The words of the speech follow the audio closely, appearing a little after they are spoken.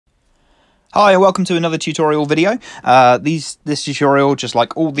Hi, and welcome to another tutorial video. This tutorial, just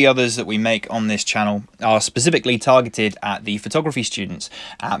like all the others that we make on this channel, are specifically targeted at the photography students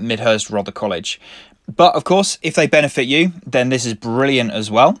at Midhurst Rother College. But of course, if they benefit you, then this is brilliant as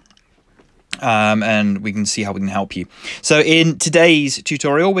well. And we can see how we can help you. So in today's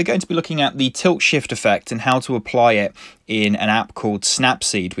tutorial, we're going to be looking at the tilt shift effect and how to apply it in an app called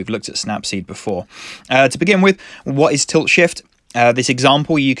Snapseed. We've looked at Snapseed before. To begin with, what is tilt shift? This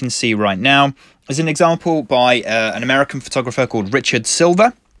example you can see right now is an example by an American photographer called Richard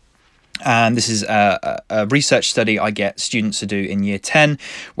Silver. And this is a research study I get students to do in year 10,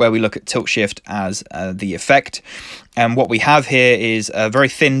 where we look at tilt shift as the effect. And what we have here is a very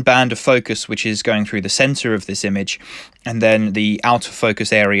thin band of focus, which is going through the center of this image. And then the out of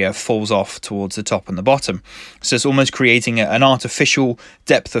focus area falls off towards the top and the bottom. So it's almost creating an artificial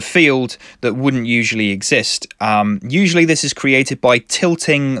depth of field that wouldn't usually exist. Usually this is created by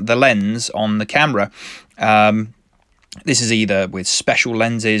tilting the lens on the camera. This is either with special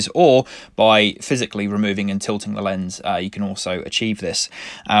lenses or by physically removing and tilting the lens. You can also achieve this.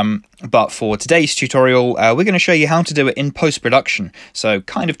 But for today's tutorial, we're going to show you how to do it in post-production. So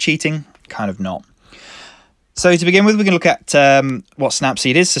kind of cheating, kind of not. So to begin with, we're going to look at what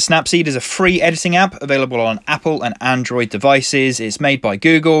Snapseed is. So Snapseed is a free editing app available on Apple and Android devices. It's made by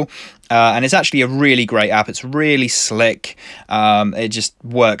Google. And it's actually a really great app. It's really slick. It just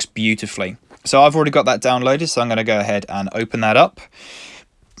works beautifully. So I've already got that downloaded, so I'm going to go ahead and open that up.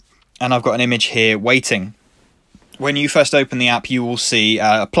 And I've got an image here waiting. When you first open the app, you will see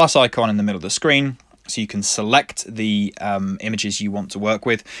a plus icon in the middle of the screen. So you can select the images you want to work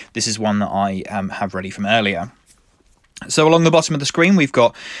with. This is one that I have ready from earlier. So along the bottom of the screen, we've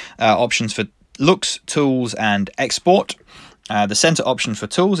got options for looks, tools, and export. The center option for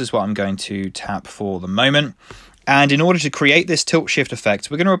tools is what I'm going to tap for the moment. And in order to create this tilt shift effect,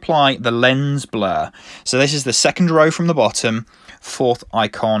 we're going to apply the lens blur. So this is the second row from the bottom, fourth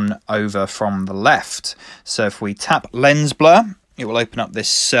icon over from the left. So if we tap lens blur, it will open up this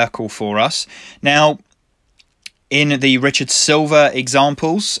circle for us. Now, in the Richard Silver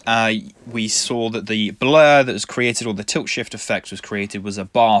examples, we saw that the blur that was created, or the tilt shift effect was created, was a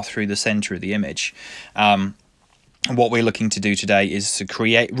bar through the center of the image. What we're looking to do today is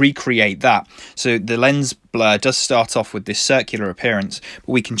to recreate that. So the lens blur does start off with this circular appearance,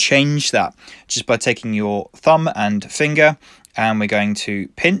 but we can change that just by taking your thumb and finger, and we're going to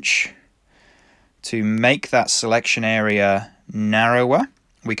pinch to make that selection area narrower.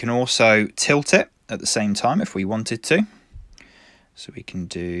 We can also tilt it at the same time if we wanted to. So we can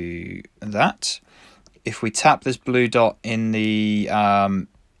do that. If we tap this blue dot in the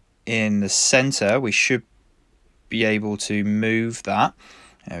center, we should be able to move that.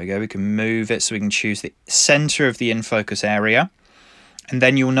 There we go, we can move it so we can choose the center of the in-focus area. And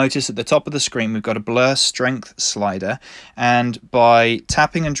then you'll notice at the top of the screen we've got a blur strength slider, and by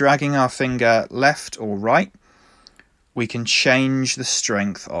tapping and dragging our finger left or right, we can change the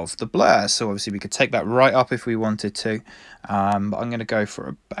strength of the blur. So obviously we could take that right up if we wanted to, but I'm going to go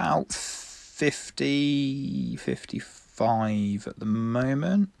for about 50, 55 at the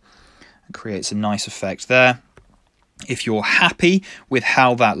moment. It creates a nice effect there. If you're happy with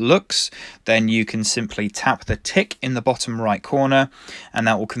how that looks, then you can simply tap the tick in the bottom right corner, and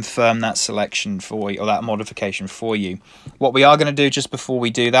that will confirm that selection for you, or that modification for you. What we are going to do just before we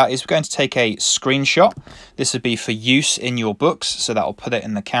do that is we're going to take a screenshot. This would be for use in your books, so that will put it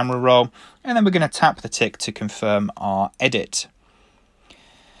in the camera roll, and then we're going to tap the tick to confirm our edit.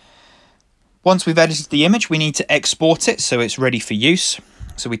 Once we've edited the image, we need to export it so it's ready for use.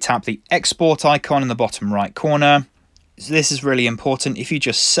 So we tap the export icon in the bottom right corner. This is really important. If you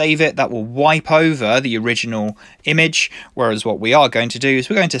just save it, that will wipe over the original image, whereas what we are going to do is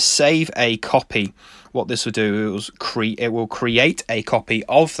we're going to save a copy. What this will do is it will create a copy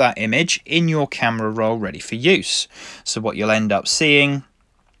of that image in your camera roll ready for use. So what you'll end up seeing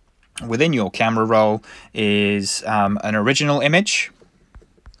within your camera roll is an original image,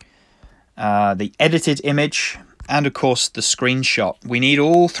 the edited image, and of course the screenshot. We need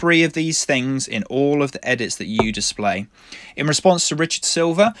all three of these things in all of the edits that you display. In response to Richard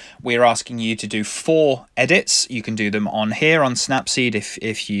Silver, we're asking you to do 4 edits. You can do them on here on Snapseed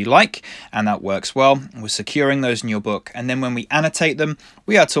if you like, and that works well. We're securing those in your book, and then when we annotate them,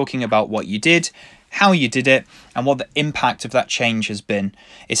 we are talking about what you did, how you did it, and what the impact of that change has been.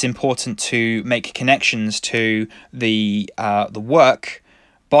 It's important to make connections to the work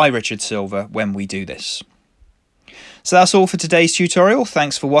by Richard Silver when we do this. So that's all for today's tutorial.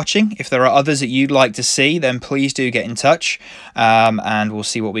 Thanks for watching. If there are others that you'd like to see, then please do get in touch, and we'll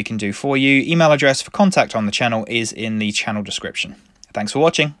see what we can do for you. Email address for contact on the channel is in the channel description. Thanks for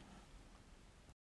watching.